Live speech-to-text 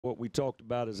what we talked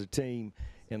about as a team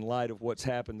in light of what's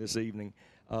happened this evening.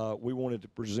 We wanted to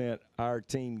present our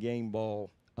team game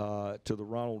ball to the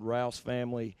Ronald Rouse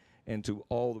family and to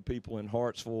all the people in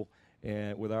Hartsville,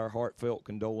 and with our heartfelt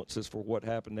condolences for what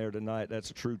happened there tonight. That's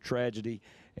a true tragedy,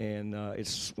 and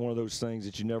it's one of those things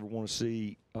that you never want to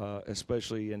see,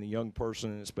 especially in a young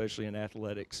person and especially in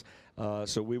athletics.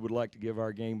 So we would like to give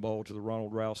our game ball to the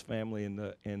Ronald Rouse family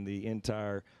and the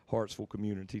entire Hartsville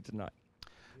community tonight.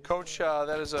 Coach,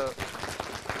 that is a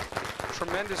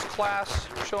tremendous class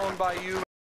shown by you.